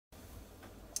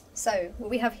So what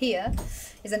we have here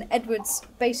is an Edwards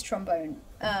Bass Trombone,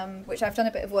 which I've done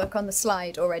a bit of work on the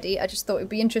slide already. I just thought it would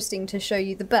be interesting to show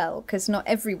you the bell, because not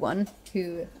everyone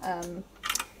is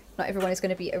going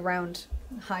to be around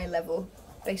high level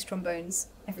bass trombones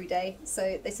every day.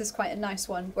 So this is quite a nice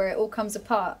one where it all comes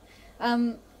apart,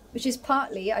 which is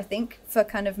partly, I think, for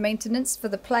kind of maintenance for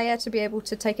the player to be able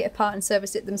to take it apart and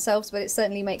service it themselves, but it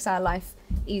certainly makes our life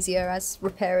easier as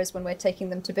repairers when we're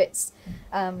taking them to bits.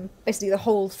 Basically the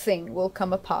whole thing will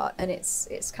come apart, and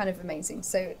it's kind of amazing.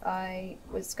 So I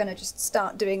was going to just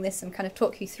start doing this and kind of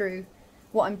talk you through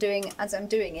what I'm doing as I'm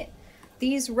doing it.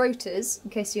 These rotors,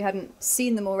 in case you hadn't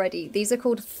seen them already, these are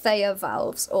called Thea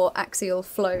valves, or axial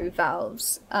flow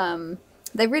valves.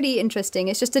 They're really interesting.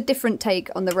 It's just a different take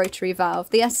on the rotary valve.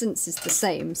 The essence is the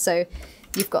same. So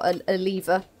you've got a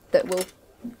lever that will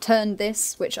turn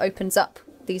this, which opens up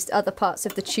these other parts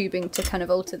of the tubing to kind of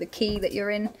alter the key that you're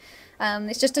in.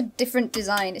 It's just a different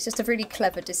design. It's just a really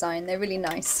clever design. They're really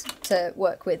nice to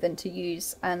work with and to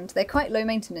use, and they're quite low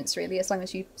maintenance really, as long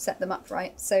as you set them up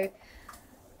right. So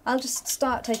I'll just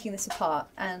start taking this apart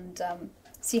and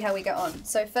see how we get on.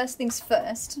 So first things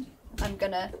first, I'm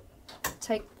gonna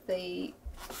take the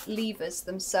levers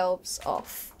themselves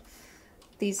off.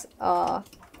 These are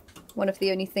one of the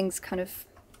only things kind of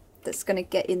that's going to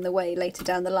get in the way later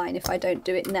down the line if I don't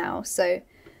do it now. So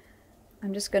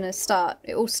I'm just going to start.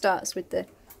 It all starts with the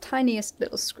tiniest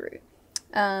little screw.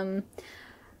 And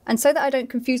so that I don't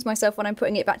confuse myself when I'm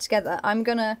putting it back together, I'm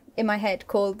going to, in my head,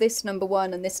 call this number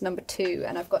 1 and this number 2,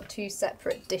 and I've got 2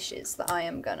 separate dishes that I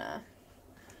am going to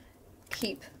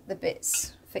keep the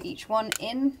bits for each one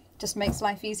in. Just makes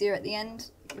life easier at the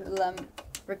end. You'll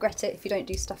regret it if you don't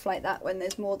do stuff like that when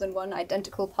there's more than one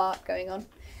identical part going on.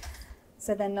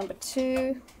 So then number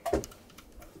 2.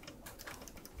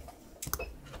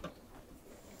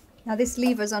 Now this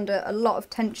lever's under a lot of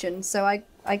tension, so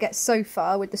I get so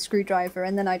far with the screwdriver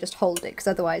and then I just hold it, because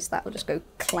otherwise that will just go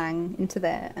clang into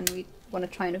there, and we want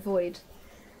to try and avoid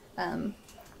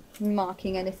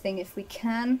marking anything if we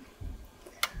can.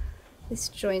 This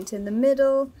joint in the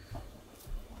middle.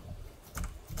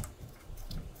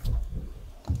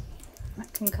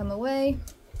 That can come away.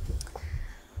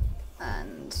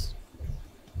 And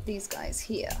these guys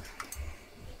here.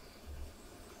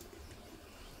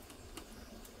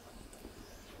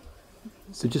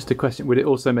 So just a question, would it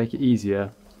also make it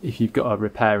easier if you've got a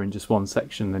repair in just one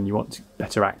section and you want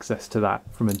better access to that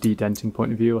from a de-denting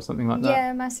point of view or something like that?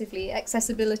 Yeah, massively.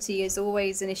 Accessibility is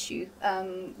always an issue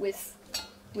with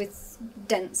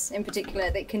dents in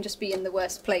particular. They can just be in the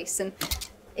worst place, and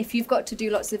if you've got to do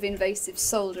lots of invasive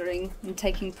soldering and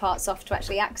taking parts off to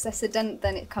actually access a dent,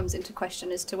 then it comes into question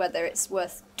as to whether it's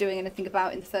worth doing anything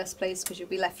about in the first place, because you'll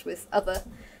be left with other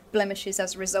blemishes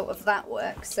as a result of that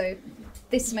work. So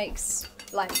this makes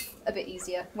life a bit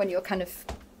easier when you're kind of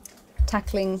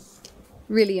tackling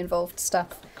really involved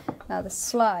stuff. Now the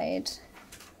slide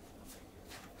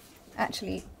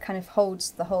actually kind of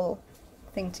holds the whole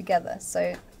thing together,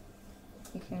 so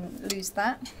you can lose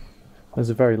that. There's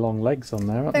a very long legs on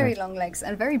there, aren't Very there? long legs,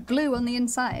 and very blue on the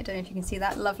inside. I don't know if you can see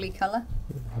that lovely colour.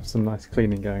 Have some nice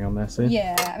cleaning going on there soon.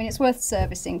 Yeah, I mean, it's worth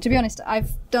servicing. To be honest,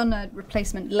 I've done a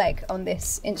replacement leg on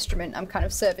this instrument. I'm kind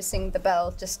of servicing the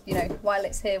bell, just, you know, while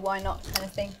it's here, why not, kind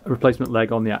of thing. A replacement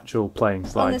leg on the actual playing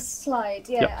slide? On the slide,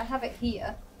 yeah, Yep. I have it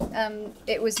here.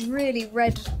 It was really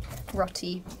red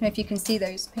rotty. I don't know if you can see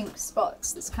those pink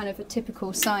spots. That's kind of a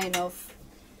typical sign of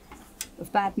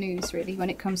bad news, really,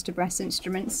 when it comes to brass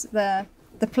instruments. The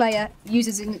player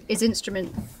uses his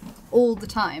instrument all the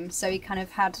time, so he kind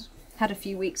of had a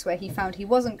few weeks where he found he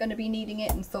wasn't going to be needing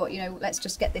it and thought, you know, let's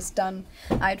just get this done.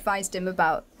 I advised him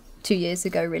about 2 years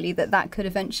ago, really, that could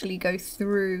eventually go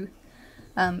through,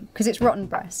 because it's rotten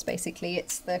brass, basically.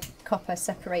 It's the copper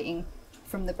separating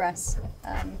from the brass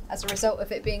as a result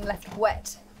of it being left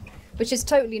wet, which is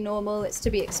totally normal. It's to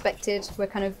be expected.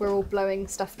 We're all blowing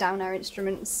stuff down our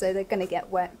instruments, so they're going to get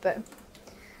wet. But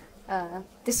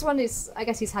this one is, I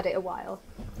guess he's had it a while.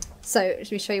 So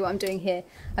let me show you what I'm doing here.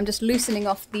 I'm just loosening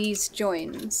off these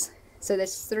joins. So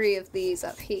there's 3 of these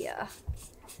up here.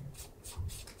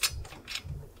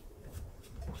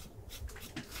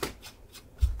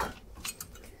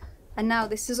 And now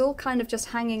this is all kind of just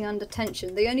hanging under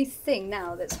tension. The only thing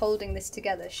now that's holding this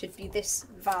together should be this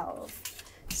valve.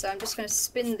 So I'm just going to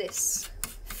spin this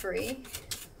free.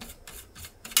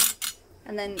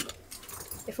 And then,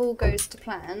 if all goes to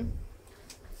plan,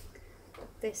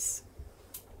 this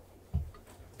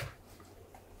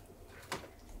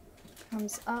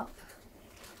comes up.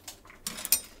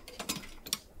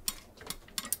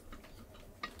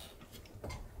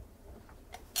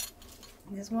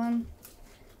 There's one.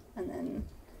 And then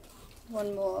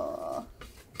one more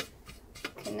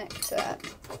connector,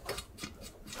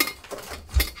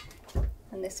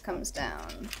 and this comes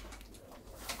down,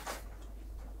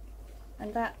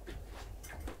 and that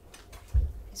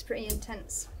is pretty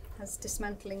intense as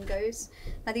dismantling goes.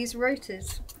 Now these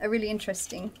rotors are really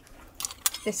interesting.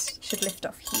 This should lift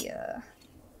off here.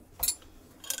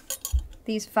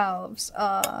 These valves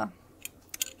are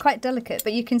quite delicate,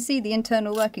 but you can see the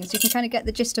internal workings. You can kind of get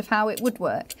the gist of how it would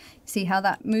work. See how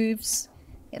that moves?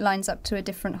 It lines up to a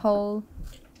different hole,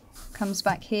 comes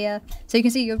back here. So you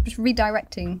can see you're just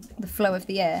redirecting the flow of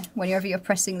the air whenever you're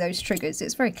pressing those triggers.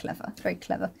 It's very clever, very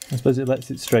clever. I suppose it lets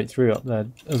it straight through up there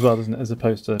as well, doesn't it, as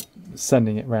opposed to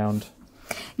sending it round.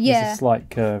 Yeah. There's a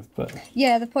slight curve, but...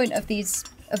 Yeah, the point of these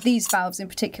valves in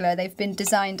particular, they've been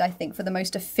designed, I think, for the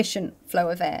most efficient flow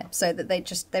of air, so that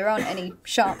there aren't any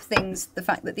sharp things. The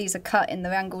fact that these are cut in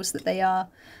the angles that they are.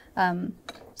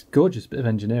 It's a gorgeous bit of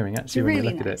engineering, actually, when you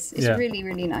look at it. It's really,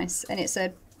 really nice, and it's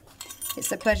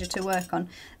a pleasure to work on.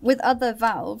 With other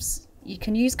valves, you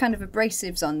can use kind of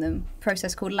abrasives on them, a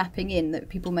process called lapping in that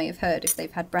people may have heard if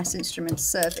they've had brass instruments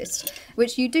serviced,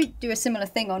 which you do a similar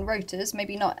thing on rotors,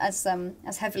 maybe not as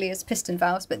heavily as piston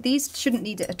valves, but these shouldn't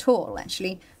need it at all,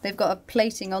 actually. They've got a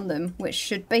plating on them which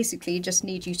should basically just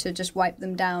need you to just wipe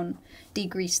them down,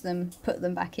 degrease them, put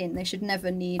them back in. They should never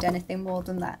need anything more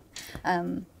than that.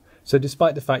 So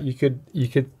despite the fact you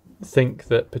could think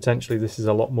that potentially this is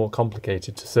a lot more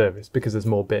complicated to service because there's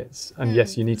more bits, and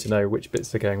yes, you need to know which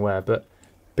bits are going where, but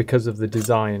because of the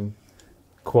design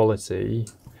quality,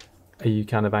 are you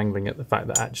kind of angling at the fact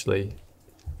that actually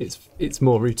it's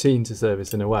more routine to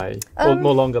service in a way, or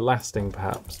more longer lasting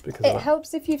perhaps? Because it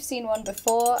helps if you've seen one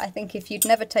before. I think if you'd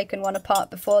never taken one apart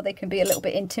before, they can be a little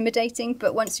bit intimidating,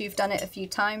 but once you've done it a few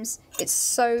times, it's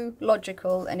so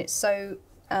logical and it's so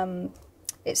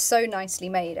nicely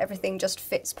made. Everything just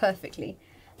fits perfectly.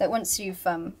 That once you're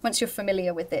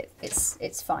familiar with it,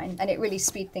 it's fine, and it really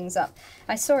speeds things up.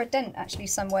 I saw a dent actually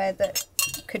somewhere that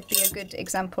could be a good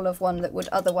example of one that would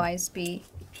otherwise be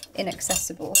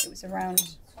inaccessible. It was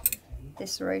around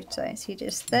this rotor. Is he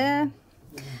just there?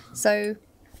 So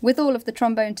with all of the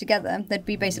trombone together, there'd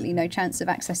be basically no chance of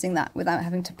accessing that without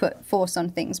having to put force on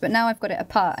things. But now I've got it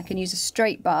apart, I can use a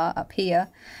straight bar up here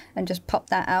and just pop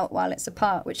that out while it's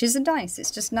apart, which is nice.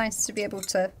 It's just nice to be able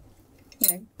to,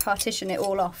 partition it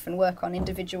all off and work on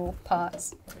individual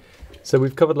parts. So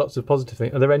we've covered lots of positive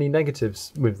things. Are there any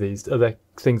negatives with these? Are there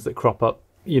things that crop up,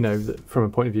 from a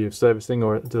point of view of servicing,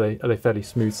 or are they fairly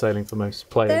smooth sailing for most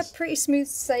players? They're pretty smooth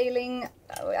sailing.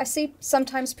 I see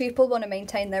sometimes people want to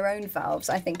maintain their own valves.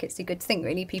 I think it's a good thing,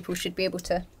 really. People should be able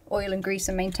to oil and grease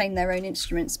and maintain their own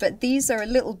instruments. But these are a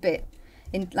little bit,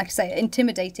 like I say,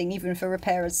 intimidating even for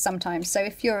repairers sometimes. So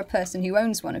if you're a person who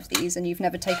owns one of these and you've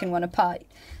never taken one apart,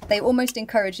 they almost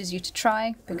encourages you to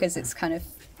try, because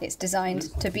it's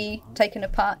designed to be taken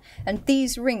apart. And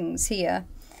these rings here,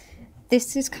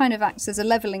 this is kind of acts as a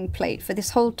leveling plate for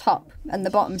this whole top and the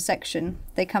bottom section.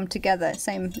 They come together.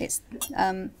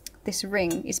 This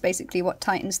ring is basically what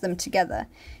tightens them together.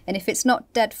 And if it's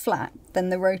not dead flat, then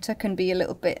the rotor can be a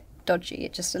little bit dodgy.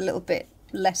 It's just a little bit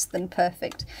less than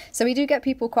perfect. So we do get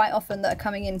people quite often that are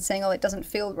coming in saying, oh, it doesn't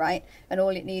feel right, and all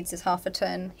it needs is half a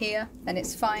turn here and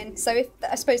it's fine. So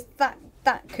I suppose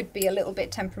that could be a little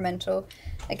bit temperamental.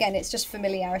 Again, it's just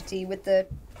familiarity with the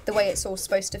way it's all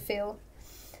supposed to feel.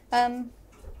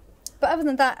 But other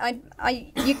than that,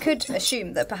 you could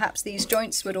assume that perhaps these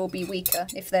joints would all be weaker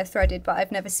if they're threaded, but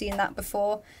I've never seen that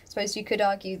before. I suppose you could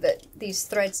argue that these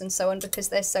threads and so on, because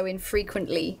they're so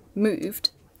infrequently moved,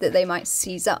 that they might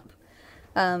seize up.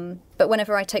 But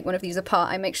whenever I take one of these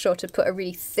apart, I make sure to put a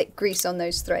really thick grease on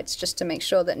those threads, just to make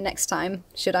sure that next time,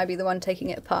 should I be the one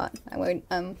taking it apart, I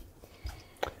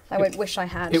won't wish I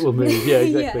had. It will move, yeah,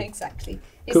 exactly. Yeah, exactly.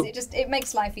 Cool. It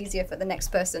makes life easier for the next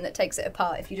person that takes it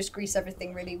apart if you just grease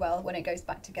everything really well when it goes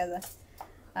back together.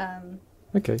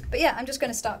 Okay. But yeah, I'm just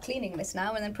going to start cleaning this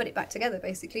now and then put it back together,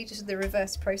 basically, just the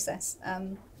reverse process.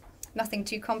 Nothing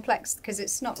too complex, because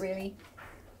it's not really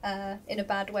in a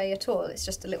bad way at all. It's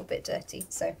just a little bit dirty.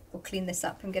 So we'll clean this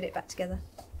up and get it back together.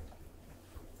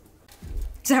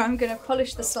 So I'm going to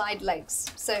polish the slide legs.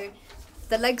 So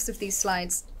the legs of these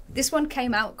slides, this one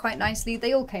came out quite nicely.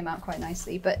 They all came out quite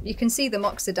nicely, but you can see them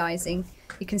oxidizing.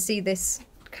 You can see this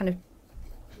kind of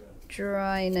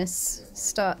dryness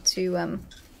start to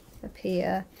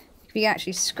appear. You can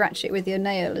actually scratch it with your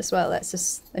nail as well.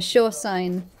 That's a sure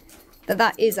sign that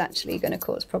that is actually going to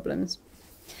cause problems.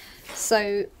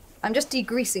 So I'm just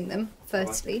degreasing them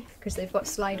firstly, because they've got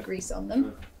slide grease on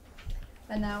them.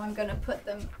 And now I'm going to put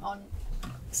them on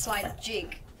slide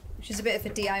jig, which is a bit of a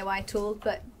DIY tool,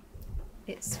 but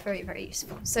it's very, very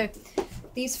useful. So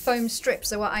these foam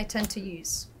strips are what I tend to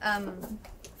use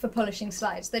for polishing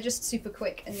slides. They're just super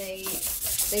quick and they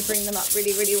bring them up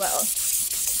really, really well.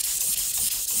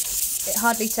 It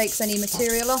hardly takes any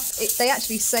material off. They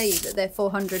actually say that they're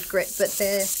 400 grit, but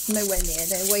they're nowhere near.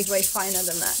 They're way, way finer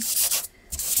than that.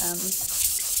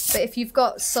 But if you've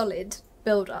got solid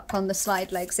build up on the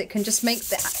slide legs, it can just make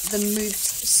them move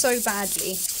so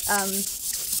badly.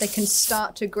 They can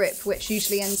start to grip, which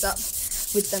usually ends up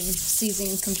with them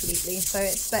seizing completely. So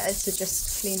it's better to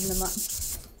just clean them up.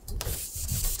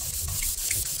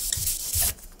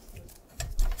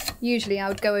 Usually I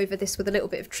would go over this with a little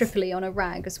bit of Tripoli on a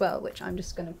rag as well, which I'm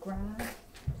just going to grab.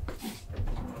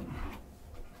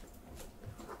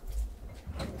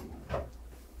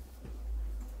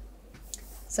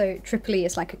 So Tripoli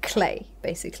is like a clay,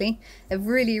 basically. A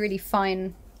really, really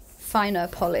finer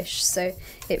polish, so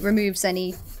it removes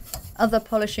any other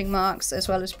polishing marks as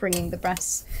well as bringing the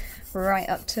brass right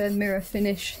up to mirror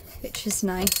finish, which is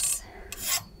nice.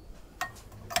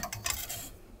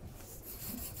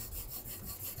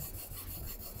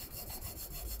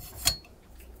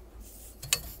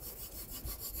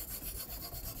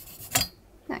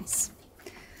 Nice.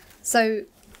 So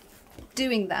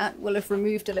doing that will have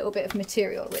removed a little bit of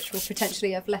material, which will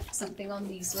potentially have left something on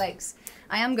these legs.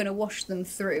 I am going to wash them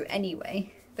through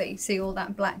anyway, but you see all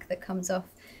that black that comes off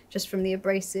just from the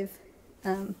abrasive.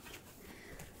 But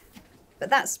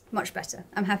that's much better.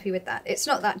 I'm happy with that. It's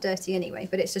not that dirty anyway,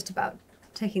 but it's just about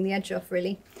taking the edge off,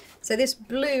 really. So this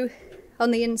blue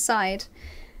on the inside,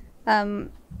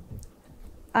 I'm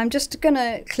just going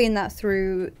to clean that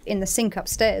through in the sink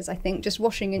upstairs, I think. Just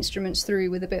washing instruments through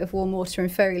with a bit of warm water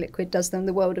and fairy liquid does them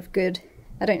the world of good.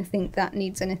 I don't think that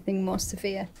needs anything more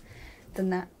severe than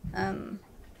that.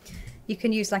 You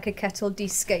can use like a kettle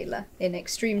descaler in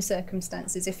extreme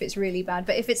circumstances if it's really bad.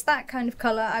 But if it's that kind of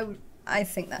colour, I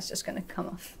think that's just going to come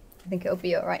off. I think it'll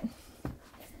be all right.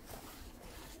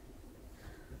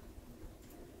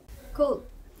 Cool.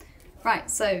 Right,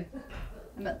 so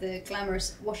I'm at the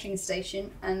glamorous washing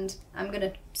station and I'm going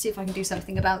to see if I can do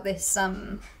something about this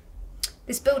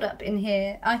this build-up in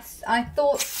here. I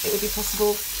thought it would be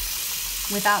possible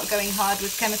without going hard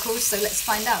with chemicals, so let's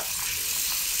find out.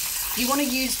 You want to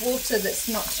use water that's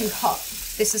not too hot.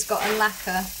 This has got a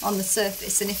lacquer on the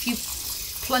surface, and if you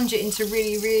plunge it into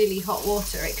really, really hot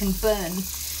water, it can burn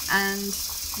and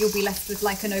you'll be left with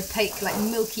like an opaque, like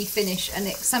milky finish, and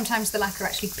sometimes the lacquer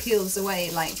actually peels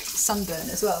away like sunburn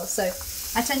as well. So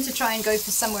I tend to try and go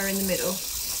for somewhere in the middle.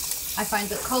 I find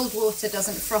that cold water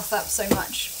doesn't froth up so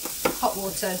much, hot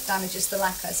water damages the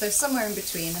lacquer, so somewhere in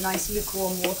between, a nice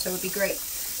lukewarm water would be great.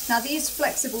 Now these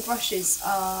flexible brushes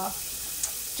are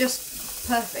just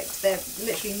perfect. They're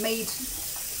literally made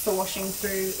for washing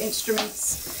through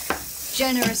instruments,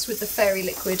 generous with the fairy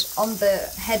liquid on the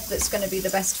head that's going to be the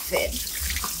best fit.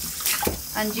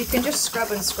 And you can just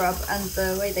scrub and scrub, and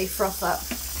the way they froth up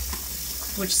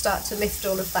would start to lift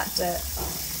all of that dirt.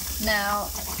 Now,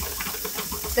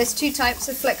 there's two types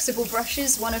of flexible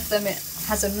brushes. One of them, it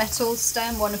has a metal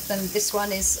stem. One of them, this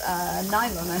one is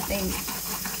nylon, I think.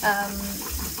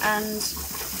 And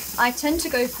I tend to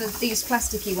go for these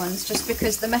plasticky ones just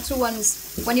because the metal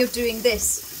ones, when you're doing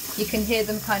this, you can hear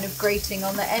them kind of grating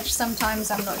on the edge sometimes.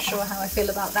 I'm not sure how I feel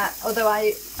about that, although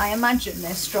I imagine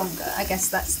they're stronger. I guess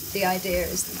that's the idea,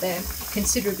 is that they're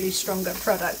considerably stronger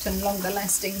product and longer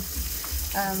lasting.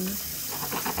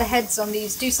 The heads on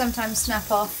these do sometimes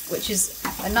snap off, which is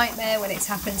a nightmare when it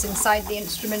happens inside the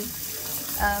instrument.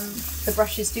 The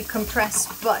brushes do compress,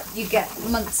 but you get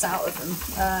months out of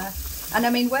them. And I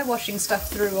mean, we're washing stuff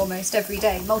through almost every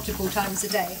day, multiple times a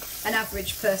day. An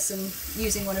average person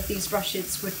using one of these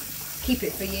brushes would keep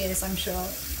it for years, I'm sure.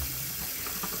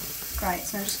 Right,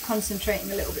 so I'm just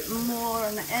concentrating a little bit more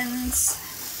on the ends.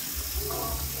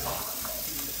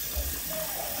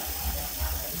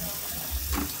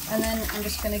 And then I'm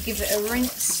just going to give it a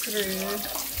rinse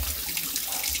through.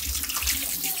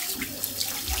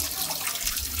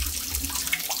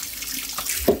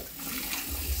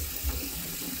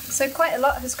 So quite a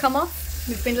lot has come off.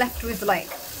 We've been left with like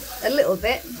a little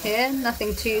bit here,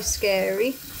 nothing too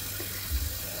scary.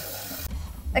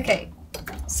 Okay,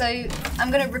 so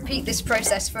I'm going to repeat this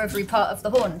process for every part of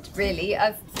the horn, really.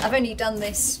 I've only done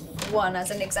this one as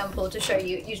an example to show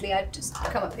you. Usually I'd just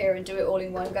come up here and do it all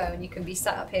in one go, and you can be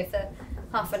sat up here for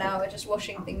half an hour just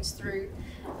washing things through.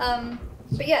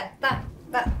 But yeah, that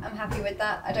I'm happy with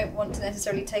that. I don't want to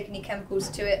necessarily take any chemicals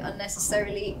to it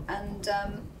unnecessarily, and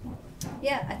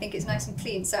yeah, I think it's nice and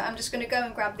clean. So I'm just going to go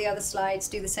and grab the other slides,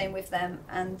 do the same with them,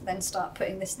 and then start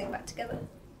putting this thing back together.